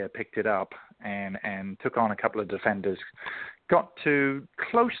 David Villa picked it up and took on a couple of defenders. Got to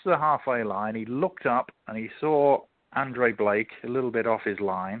close to the halfway line. He looked up and he saw Andre Blake a little bit off his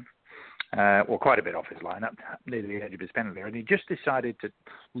line. Quite a bit off his line, up near the edge of his penalty area, and he just decided to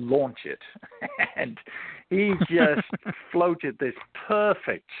launch it. And he just floated this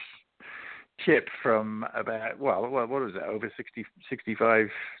perfect chip from about, well, what was it, over 60, 65,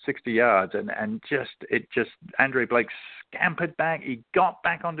 60 yards, and Andre Blake scampered back. He got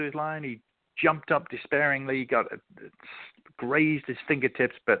back onto his line. He jumped up despairingly, grazed his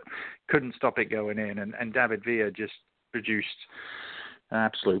fingertips, but couldn't stop it going in. And David Villa just produced an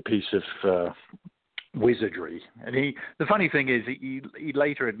absolute piece of wizardry. And the funny thing is, he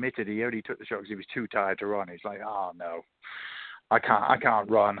later admitted he only took the shot because he was too tired to run. He's like, oh no, I can't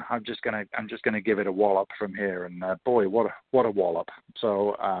run. I'm just gonna give it a wallop from here. And boy, what a wallop.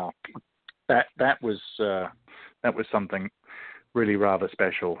 So that was something really rather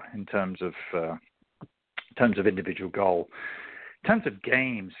special in terms of individual goal. In terms of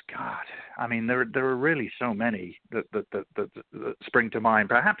games, God, I mean, there are really so many that spring to mind.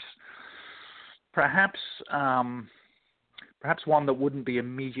 Perhaps one that wouldn't be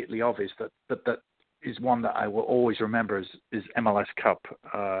immediately obvious that is one that I will always remember is MLS Cup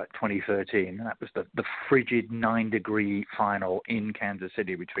 2013. That was the frigid 9-degree final in Kansas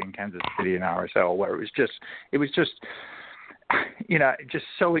City between Kansas City and RSL, where it was just just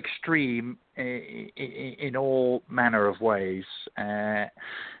so extreme in all manner of ways. And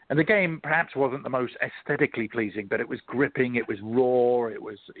the game perhaps wasn't the most aesthetically pleasing, but it was gripping, it was raw, it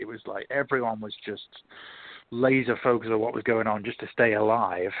was like everyone was just laser focused on what was going on just to stay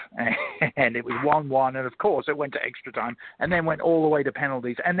alive. And it was 1-1, and of course it went to extra time, and then went all the way to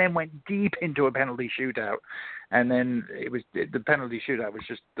penalties, and then went deep into a penalty shootout. And then the penalty shootout was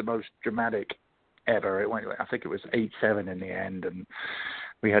just the most dramatic ever. It went, I think it was 8-7 in the end, and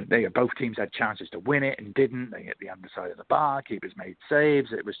both teams had chances to win it and didn't. They hit the underside of the bar, keepers made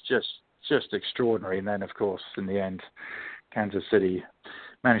saves. It was just extraordinary. And then, of course, in the end, Kansas City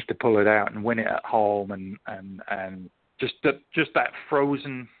managed to pull it out and win it at home, and just that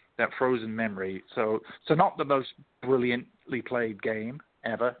frozen memory. So not the most brilliantly played game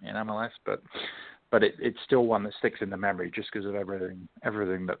ever in MLS, but it's still one that sticks in the memory just because of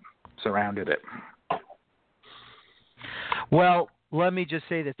everything that surrounded it. Well, let me just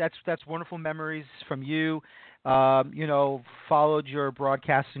say that that's wonderful memories from you. Followed your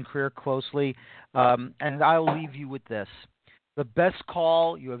broadcasting career closely, and I'll leave you with this: the best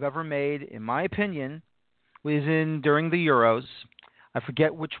call you have ever made, in my opinion, was during the Euros. I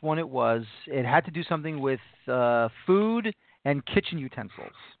forget which one it was. It had to do something with food and kitchen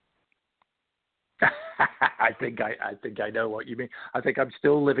utensils. I think I know what you mean. I think I'm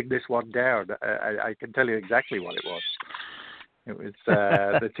still living this one down. I can tell you exactly what it was. It was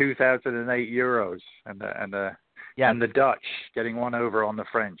the 2008 Euros and the Dutch getting one over on the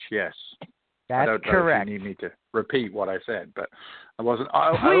French. Yes, that's I don't know correct. if you need me to repeat what I said, but I wasn't. I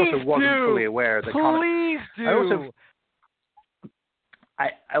also wasn't fully aware of the. Please do.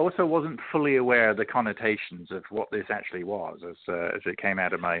 I also wasn't fully aware of the connotations of what this actually was as it came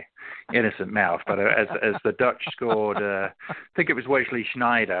out of my innocent mouth. But as the Dutch scored, I think it was Wesley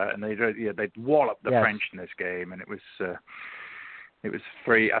Sneijder, and they'd walloped the French in this game, and it was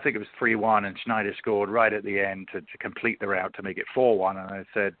 3. I think it was 3-1, and Sneijder scored right at the end to complete the rout to make it 4-1. And I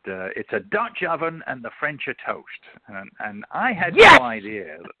said, "It's a Dutch oven, and the French are toast." And I had no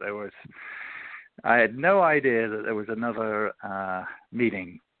idea that there was. I had no idea that there was another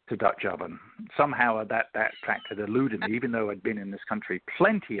meaning to Dutch oven. Somehow that fact had eluded me, even though I'd been in this country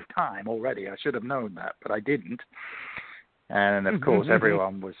plenty of time already. I should have known that, but I didn't. And of course,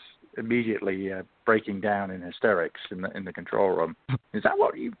 everyone was immediately breaking down in hysterics in the control room. Is that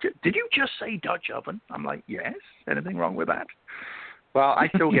what did you just say, Dutch oven? I'm like, yes. Anything wrong with that? Well, I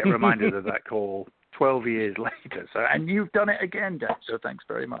still get reminded of that call 12 years later. So, and you've done it again, Jack. So thanks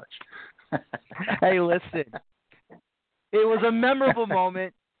very much. Hey, listen, it was a memorable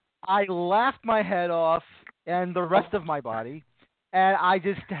moment. I laughed my head off and the rest of my body, and I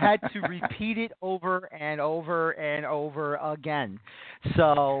just had to repeat it over and over and over again.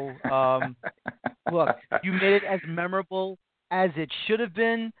 So, look, you made it as memorable as it should have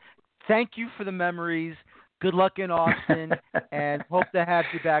been. Thank you for the memories. Good luck in Austin, and hope to have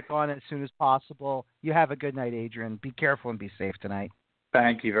you back on as soon as possible. You have a good night, Adrian. Be careful and be safe tonight.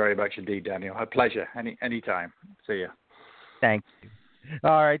 Thank you very much indeed, Daniel. A pleasure. Anytime. See you. Thank you.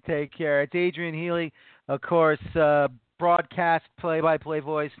 All right, take care. It's Adrian Healey, of course, broadcast play-by-play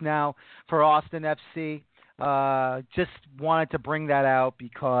voice now for Austin FC. Just wanted to bring that out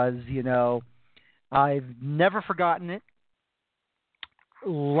because, I've never forgotten it.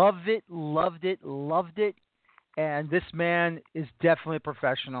 Loved it. And this man is definitely a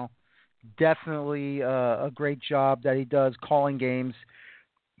professional. Definitely a great job that he does calling games.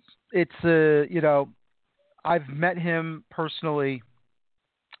 It's, I've met him personally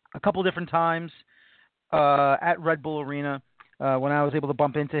a couple different times at Red Bull Arena. when I was able to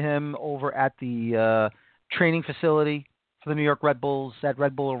bump into him over at the training facility for the New York Red Bulls at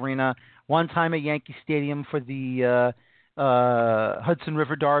Red Bull Arena. One time at Yankee Stadium for the Hudson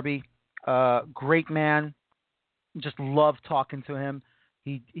River Derby. Great man. Just love talking to him.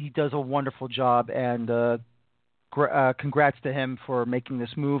 He does a wonderful job, and congrats to him for making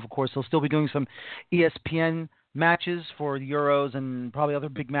this move. Of course, he'll still be doing some ESPN matches for the Euros and probably other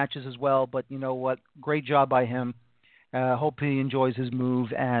big matches as well. But you know what? Great job by him. Hope he enjoys his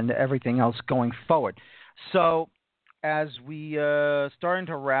move and everything else going forward. So, as we starting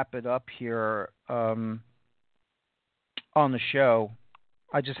to wrap it up here on the show,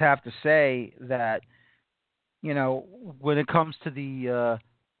 I just have to say that, you know, when it comes to the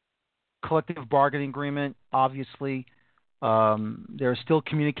collective bargaining agreement, obviously there's still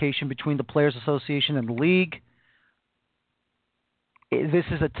communication between the Players Association and the league. This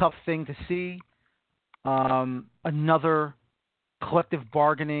is a tough thing to see. Another collective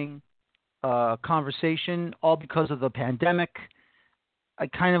bargaining conversation, all because of the pandemic. I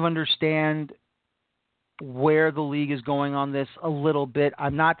kind of understand where the league is going on this a little bit.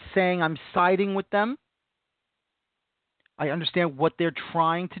 I'm not saying I'm siding with them. I understand what they're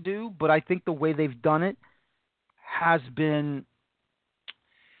trying to do, but I think the way they've done it has been,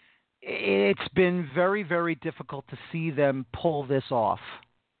 it's been very, very difficult to see them pull this off.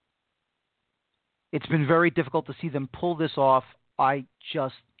 It's been very difficult to see them pull this off. I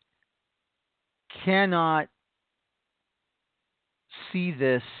just cannot see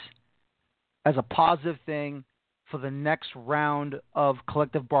this as a positive thing for the next round of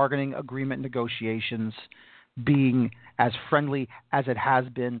collective bargaining agreement negotiations being as friendly as it has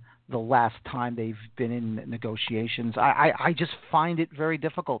been the last time they've been in negotiations. I just find it very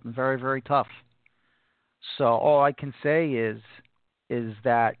difficult and very, very tough. So all I can say is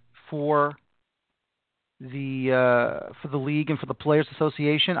that for the league and for the Players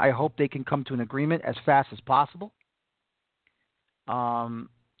Association, I hope they can come to an agreement as fast as possible.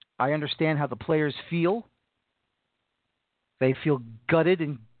 I understand how the players feel. They feel gutted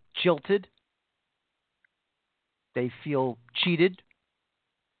and jilted. They feel cheated.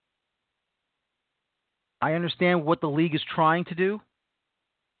 I understand what the league is trying to do.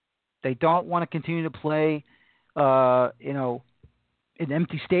 They don't want to continue to play, in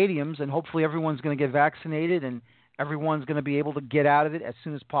empty stadiums, and hopefully everyone's going to get vaccinated and everyone's going to be able to get out of it as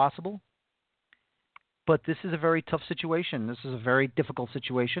soon as possible. But this is a very tough situation. This is a very difficult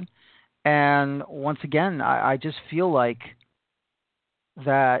situation. And once again, I just feel like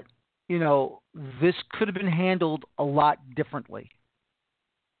that, you know, this could have been handled a lot differently.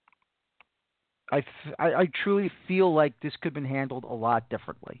 I truly feel like this could have been handled a lot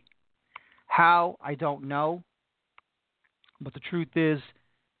differently. How? I don't know. But the truth is,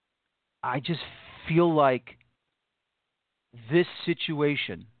 I just feel like this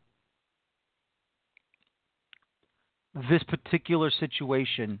situation, this particular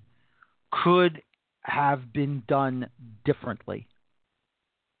situation, could have been done differently.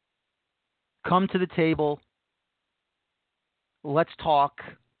 Come to the table. Let's talk.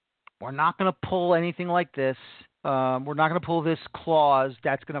 We're not going to pull anything like this. We're not going to pull this clause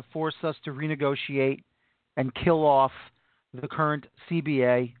that's going to force us to renegotiate and kill off the current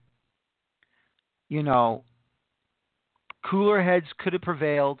CBA. You know, cooler heads could have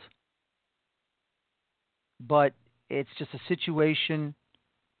prevailed, but it's just a situation,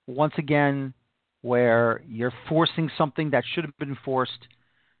 once again, where you're forcing something that should have been forced.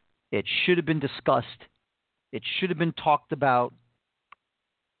 It should have been discussed. It should have been talked about.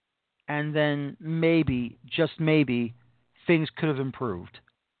 And then maybe, just maybe, things could have improved.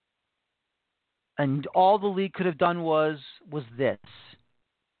 And all the league could have done was this.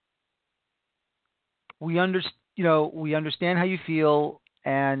 We understand how you feel,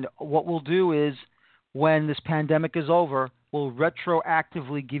 and what we'll do is, when this pandemic is over, we'll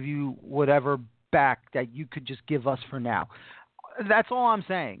retroactively give you whatever back that you could just give us for now. That's all I'm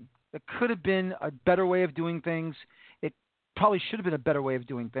saying. It could have been a better way of doing things. It probably should have been a better way of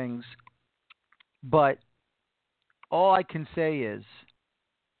doing things. But all I can say is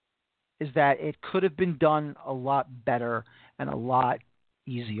that it could have been done a lot better and a lot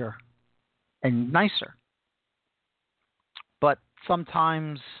easier and nicer. But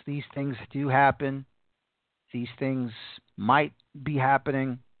sometimes these things do happen. These things might be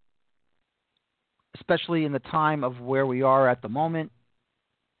happening, especially in the time of where we are at the moment.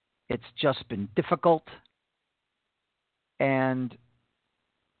 It's just been difficult. And,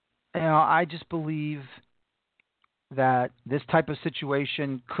 you know, I just believe that this type of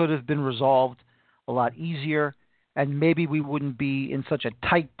situation could have been resolved a lot easier, and maybe we wouldn't be in such a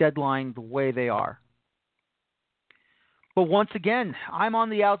tight deadline the way they are. But once again, I'm on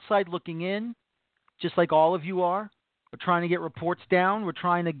the outside looking in, just like all of you are. We're trying to get reports down. We're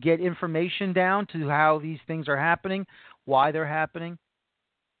trying to get information down to how these things are happening, why they're happening.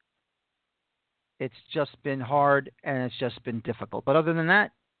 It's just been hard and it's just been difficult. But other than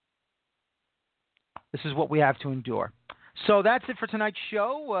that, this is what we have to endure. So that's it for tonight's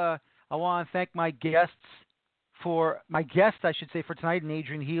show. I want to thank my guest, for tonight, and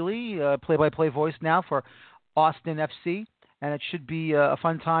Adrian Healey, play-by-play voice now for Austin FC, and it should be a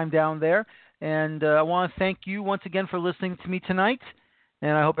fun time down there. And I want to thank you once again for listening to me tonight,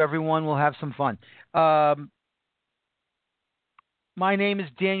 and I hope everyone will have some fun. My name is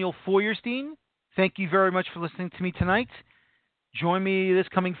Daniel Feuerstein. Thank you very much for listening to me tonight. Join me this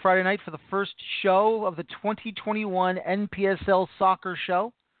coming Friday night for the first show of the 2021 NPSL Soccer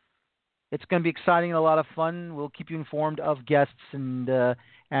Show. It's going to be exciting and a lot of fun. We'll keep you informed of guests and a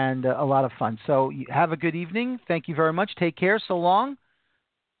lot of fun. So have a good evening. Thank you very much. Take care. So long.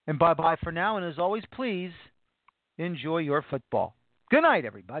 And bye-bye for now. And as always, please enjoy your football. Good night,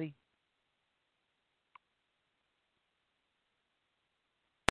 everybody.